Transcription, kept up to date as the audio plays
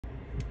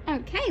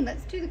Okay,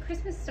 let's do the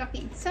Christmas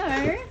stocking. So,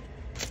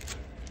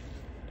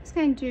 just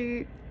going to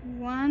do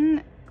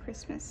one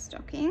Christmas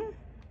stocking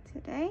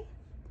today.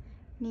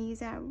 I'm going to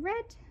use our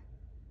red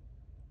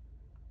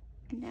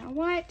and our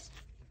white,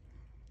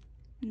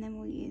 and then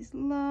we'll use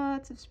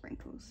lots of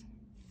sprinkles.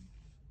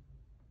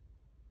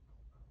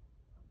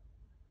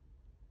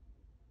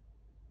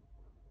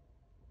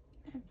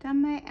 I've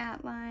done my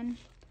outline,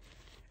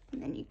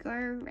 and then you go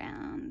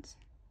around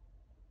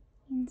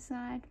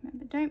inside.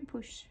 Remember, don't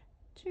push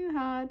too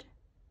hard,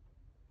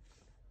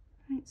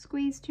 don't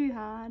squeeze too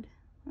hard,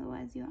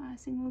 otherwise your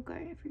icing will go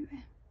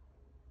everywhere.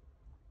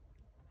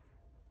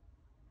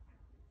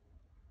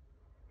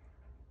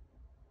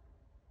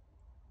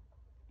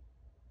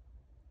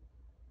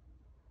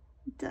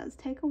 It does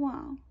take a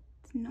while.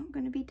 It's not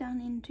going to be done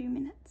in 2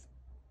 minutes.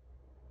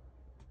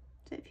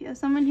 So if you're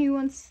someone who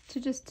wants to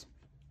just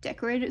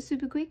decorate it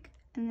super quick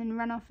and then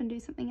run off and do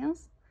something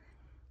else,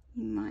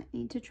 you might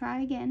need to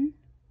try again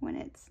when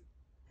it's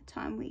a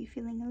time where you're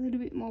feeling a little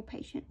bit more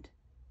patient.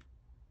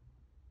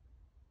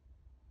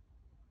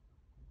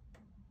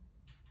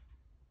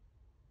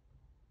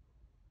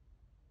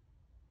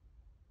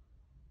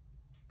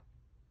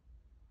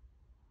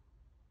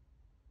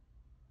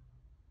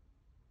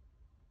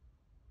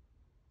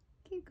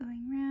 Keep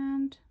going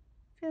round,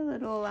 fill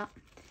it all up.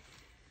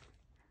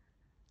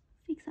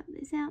 Fix up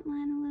this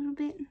outline a little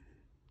bit.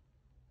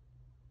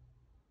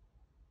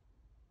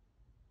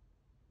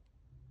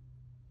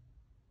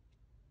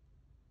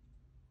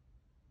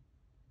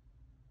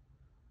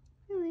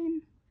 Fill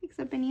in, fix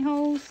up any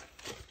holes.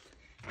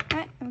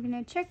 Right, and we're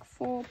going to check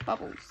for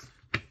bubbles.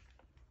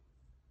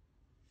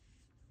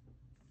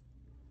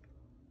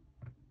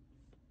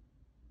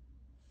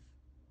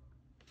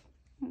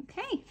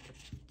 Okay,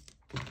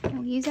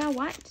 we'll use our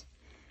white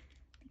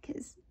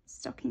because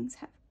stockings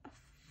have a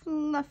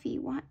fluffy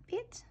white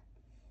bit.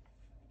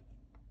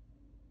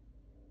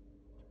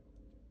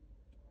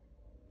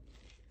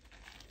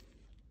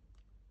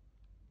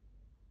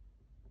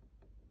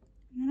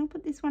 And then I'll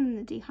put this one in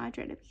the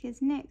dehydrator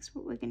because next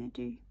what we're going to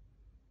do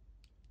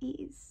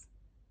is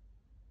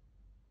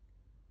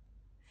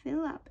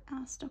fill up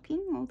our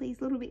stocking, all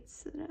these little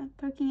bits that are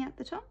poking out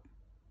the top,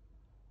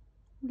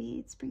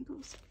 with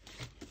sprinkles.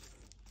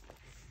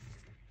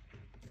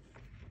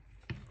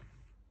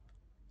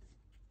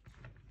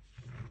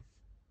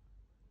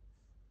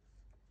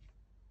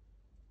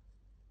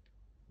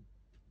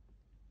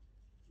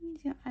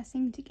 Use your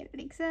icing to get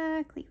it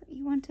exactly where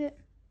you want it.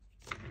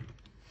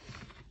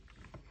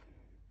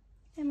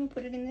 And we'll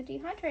put it in the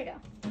dehydrator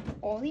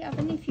or the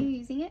oven if you're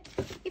using it.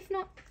 If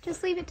not,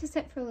 just leave it to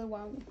set for a little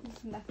while and we'll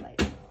come back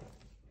later.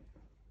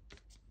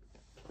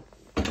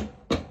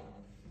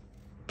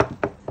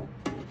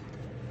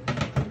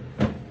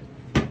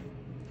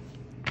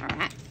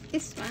 Alright,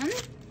 this one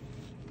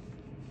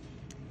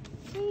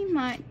we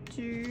might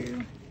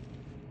do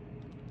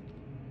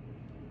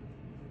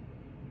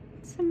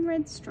some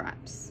red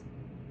stripes,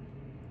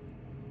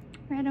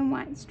 red and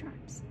white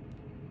stripes.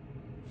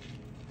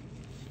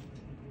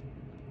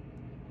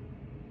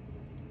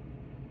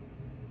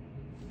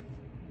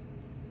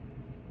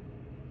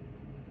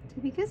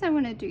 So because I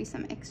want to do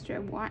some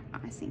extra white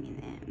icing in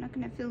there, I'm not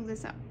going to fill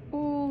this up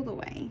all the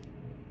way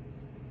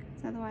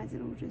because otherwise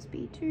it'll just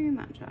be too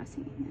much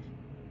icing in there.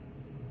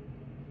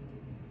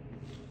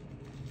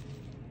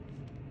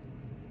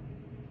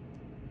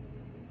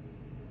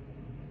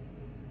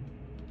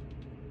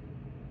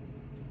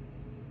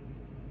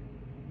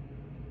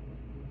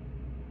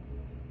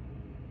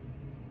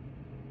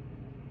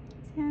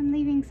 So I'm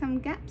leaving some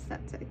gaps,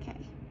 that's okay.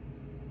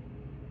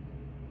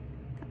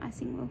 The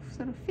icing will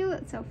sort of fill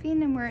itself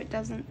in, and where it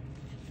doesn't,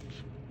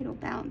 it'll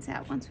balance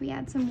out once we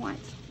add some white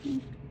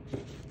in.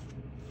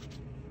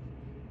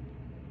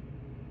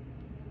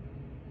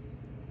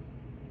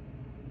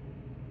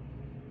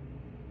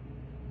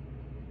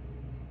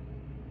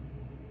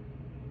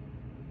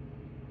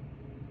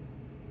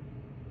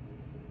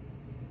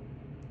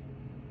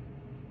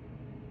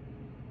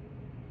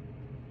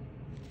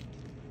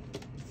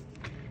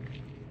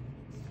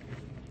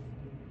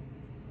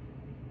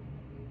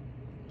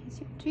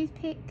 Your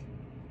toothpick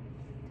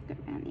to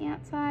go around the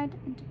outside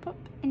and to pop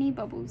any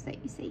bubbles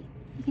that you see.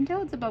 You can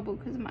tell it's a bubble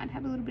because it might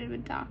have a little bit of a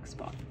dark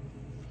spot.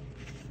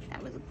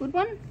 That was a good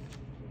one.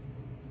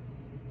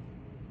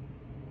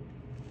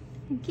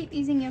 And keep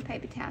using your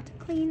paper towel to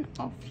clean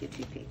off your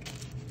toothpick.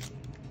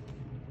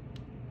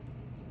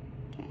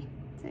 Okay,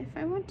 so if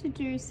I want to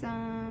do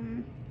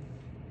some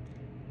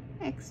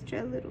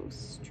extra little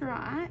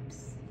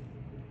stripes,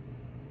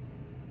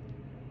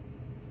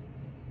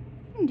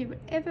 you can do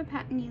whatever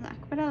pattern you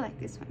like, but I like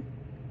this one.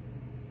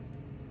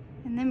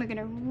 And then we're going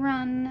to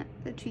run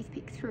the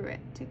toothpick through it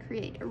to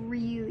create a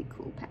really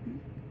cool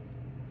pattern.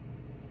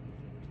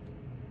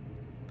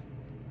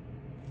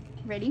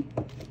 Ready?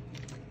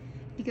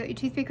 You got your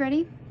toothpick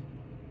ready?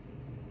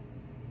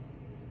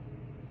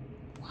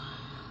 Wow.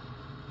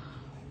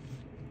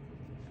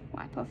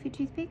 Wipe off your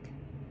toothpick.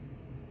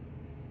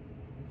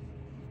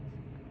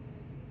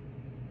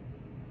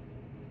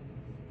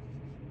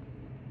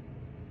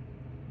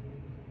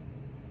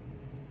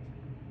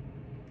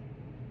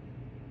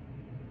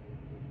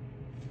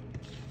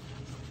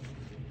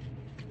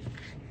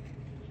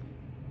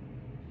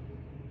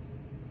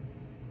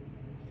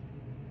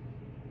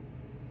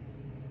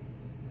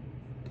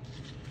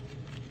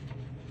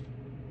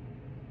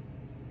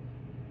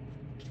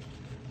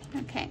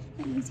 Okay,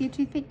 then use your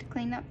toothpick to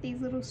clean up these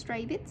little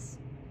stray bits.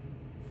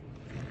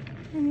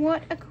 And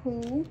what a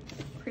cool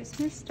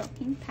Christmas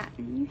stocking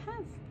pattern you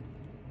have.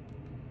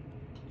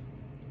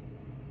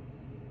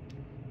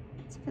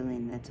 Let's fill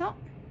in the top.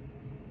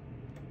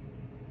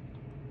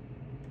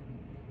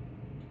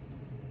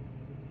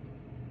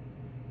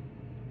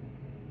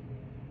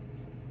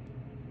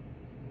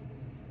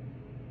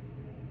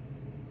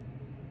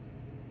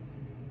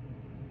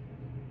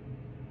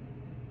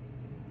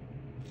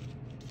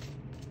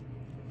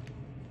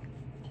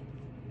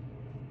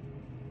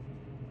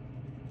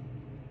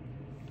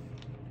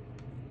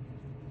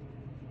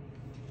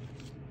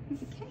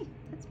 Okay,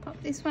 let's pop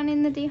this one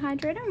in the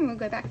dehydrator and we'll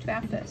go back to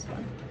our first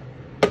one.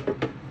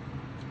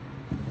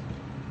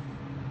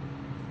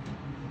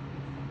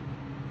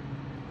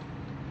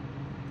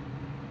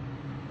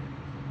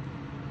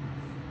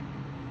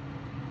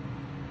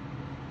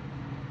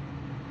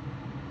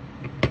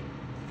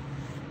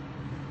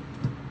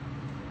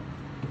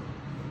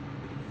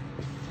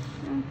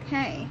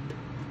 Okay.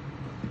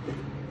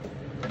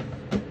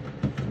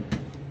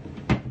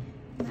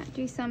 Might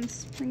do some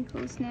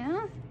sprinkles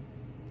now.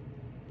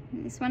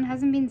 And this one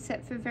hasn't been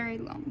set for very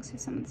long, so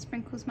some of the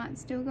sprinkles might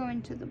still go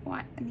into the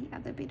white and the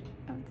other bit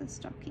of the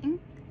stocking.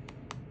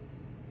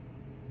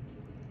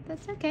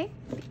 That's okay,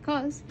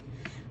 because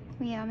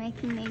we are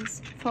making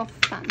these for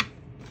fun.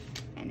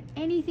 And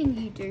anything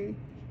you do,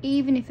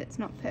 even if it's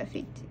not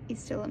perfect, is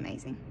still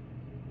amazing.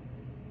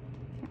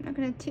 I'm not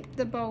going to tip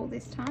the bowl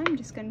this time, I'm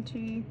just going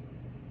to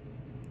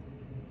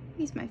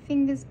use my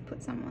fingers,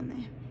 put some on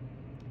there.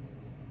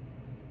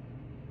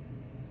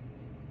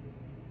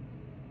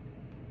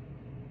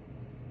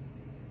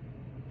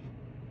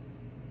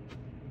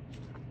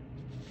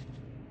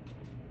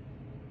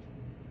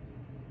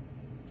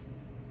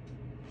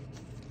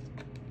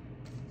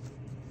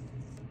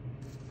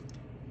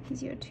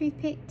 Use your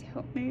toothpick to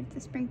help move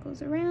the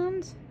sprinkles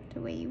around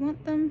to where you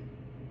want them.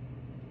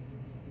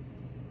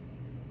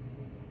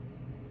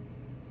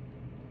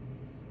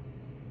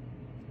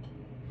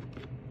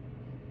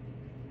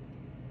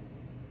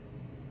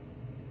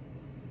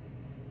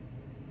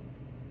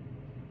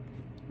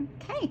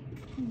 Okay,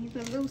 and you've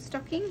got a little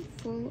stocking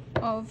full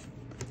of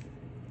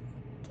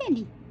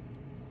candy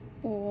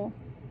or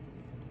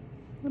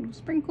little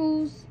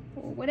sprinkles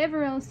or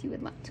whatever else you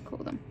would like to call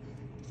them.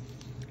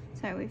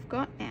 So we've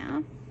got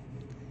our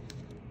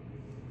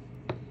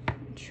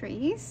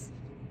trees,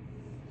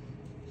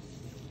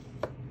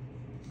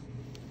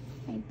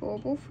 a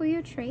bauble for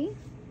your tree,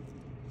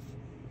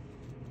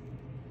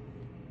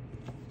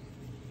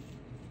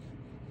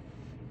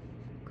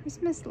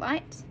 Christmas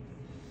light,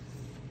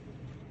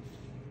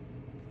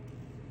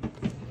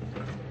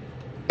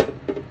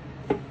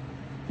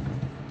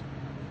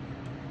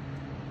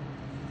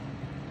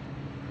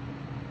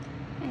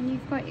 and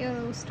you've got your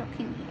little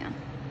stocking here.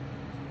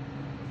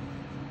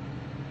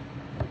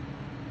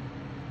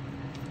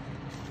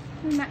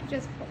 We might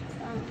just put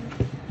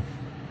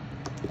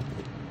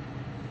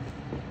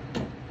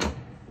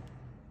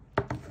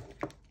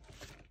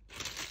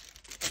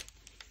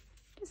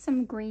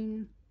some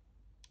green.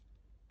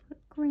 Put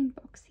a green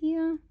box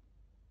here.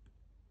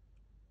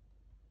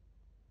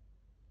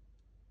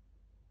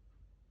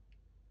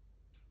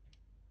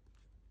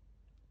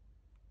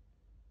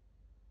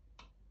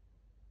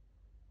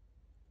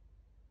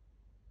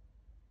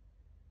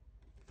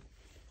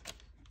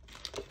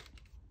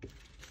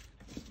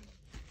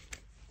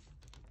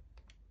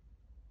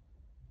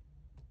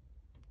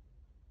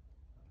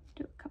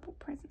 Do a couple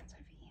presents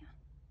over here.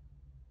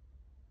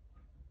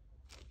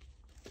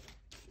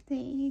 There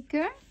you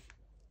go.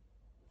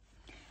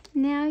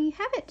 Now you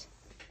have it.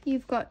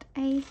 You've got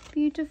a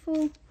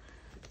beautiful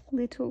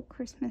little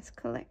Christmas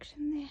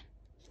collection there.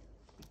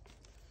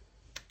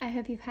 I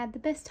hope you've had the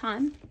best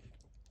time,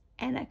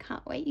 and I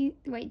can't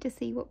wait to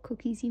see what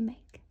cookies you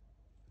make.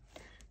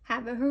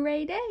 Have a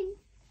hooray day!